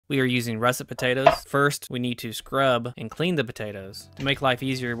We are using russet potatoes. First, we need to scrub and clean the potatoes. To make life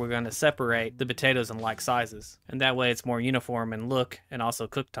easier, we're going to separate the potatoes in like sizes, and that way it's more uniform in look and also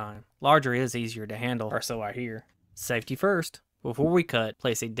cook time. Larger is easier to handle, or so I hear. Safety first. Before we cut,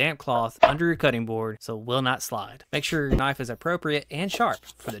 place a damp cloth under your cutting board so it will not slide. Make sure your knife is appropriate and sharp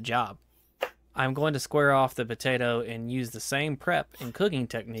for the job. I'm going to square off the potato and use the same prep and cooking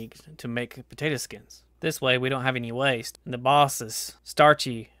techniques to make potato skins. This way we don't have any waste. And the boss is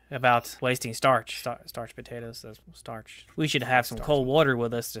starchy about wasting starch. Starch potatoes, that's starch. We should have some cold water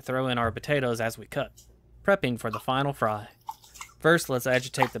with us to throw in our potatoes as we cut. Prepping for the final fry. First, let's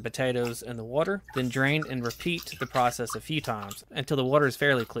agitate the potatoes in the water, then drain and repeat the process a few times until the water is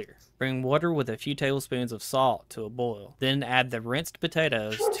fairly clear. Bring water with a few tablespoons of salt to a boil. Then add the rinsed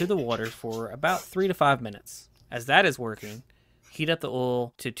potatoes to the water for about 3 to 5 minutes. As that is working, heat up the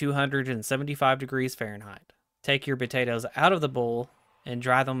oil to 275 degrees Fahrenheit. Take your potatoes out of the bowl and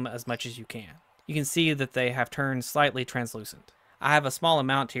dry them as much as you can. You can see that they have turned slightly translucent. I have a small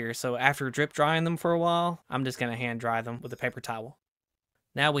amount here, so after drip drying them for a while, I'm just going to hand dry them with a paper towel.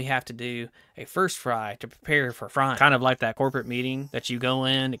 Now we have to do a first fry to prepare for frying. Kind of like that corporate meeting that you go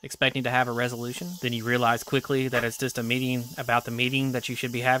in expecting to have a resolution, then you realize quickly that it's just a meeting about the meeting that you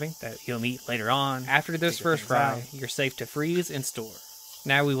should be having, that you'll meet later on. After this first fry, you're safe to freeze and store.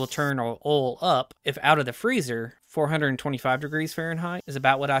 Now we will turn our oil up. If out of the freezer, 425 degrees Fahrenheit is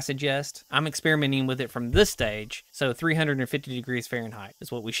about what I suggest. I'm experimenting with it from this stage, so 350 degrees Fahrenheit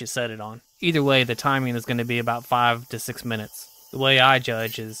is what we should set it on. Either way, the timing is going to be about 5 to 6 minutes. The way I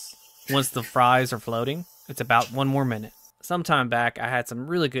judge is once the fries are floating, it's about 1 more minute. Sometime back, I had some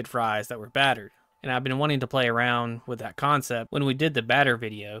really good fries that were battered, and I've been wanting to play around with that concept. When we did the batter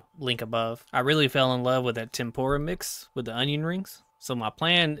video, link above, I really fell in love with that tempura mix with the onion rings. So my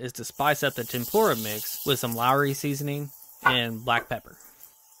plan is to spice up the tempura mix with some Lowry seasoning and black pepper.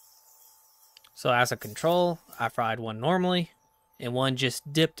 So as a control, I fried one normally and one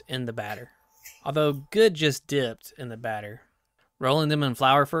just dipped in the batter. Although good just dipped in the batter, rolling them in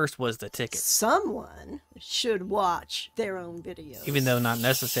flour first was the ticket. Someone should watch their own videos. Even though not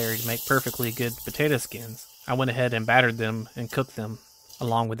necessary to make perfectly good potato skins, I went ahead and battered them and cooked them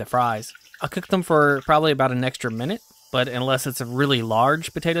along with the fries. I cooked them for probably about an extra minute. But unless it's a really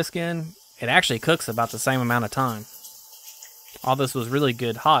large potato skin, it actually cooks about the same amount of time. All this was really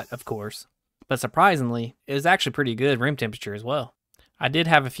good hot, of course, but surprisingly, it was actually pretty good room temperature as well. I did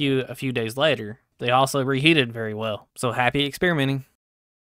have a few days later. They also reheated very well, so happy experimenting.